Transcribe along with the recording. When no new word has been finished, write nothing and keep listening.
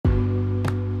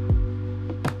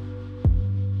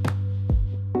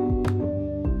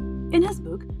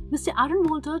Mr. Aaron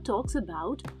Walter talks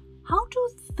about how to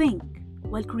think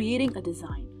while creating a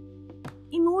design.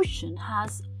 Emotion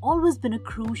has always been a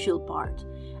crucial part,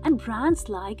 and brands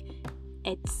like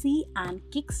Etsy and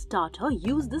Kickstarter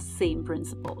use the same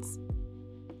principles.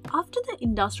 After the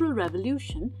Industrial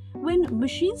Revolution, when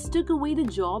machines took away the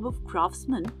job of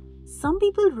craftsmen, some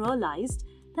people realized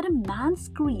that a man's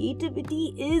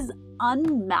creativity is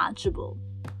unmatchable.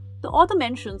 The author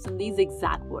mentions in these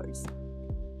exact words: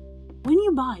 when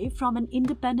you buy from an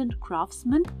independent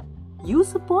craftsman, you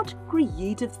support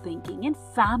creative thinking in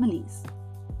families,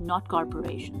 not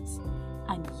corporations,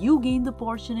 and you gain the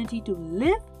opportunity to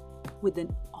live with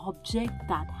an object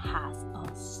that has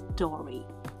a story.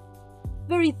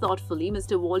 Very thoughtfully,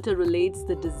 Mr. Walter relates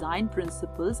the design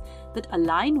principles that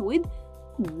align with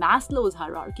Maslow's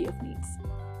hierarchy of needs.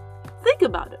 Think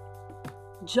about it.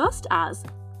 Just as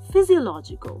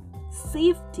physiological,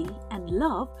 safety, and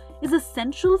love is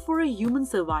essential for a human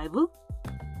survival,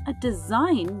 a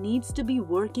design needs to be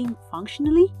working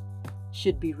functionally,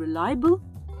 should be reliable,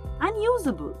 and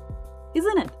usable,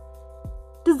 isn't it?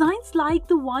 Designs like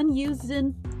the one used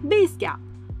in Basecamp,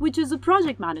 which is a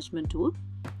project management tool,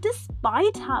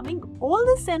 despite having all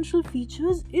the essential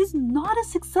features, is not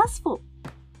as successful.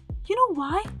 You know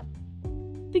why?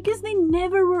 Because they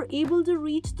never were able to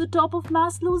reach the top of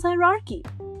Maslow's hierarchy.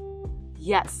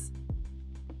 Yes,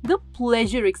 the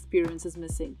pleasure experience is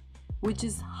missing, which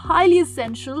is highly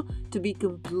essential to be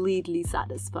completely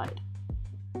satisfied.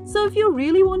 So if you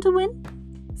really want to win,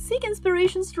 seek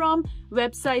inspirations from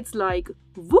websites like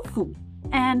Wufoo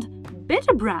and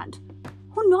Betterbrand,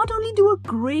 who not only do a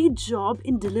great job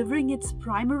in delivering its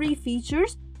primary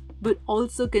features, but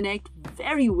also connect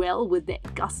very well with their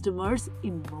customers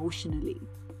emotionally.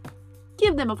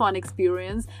 Give them a fun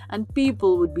experience and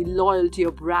people would be loyal to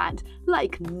your brand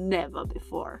like never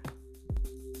before.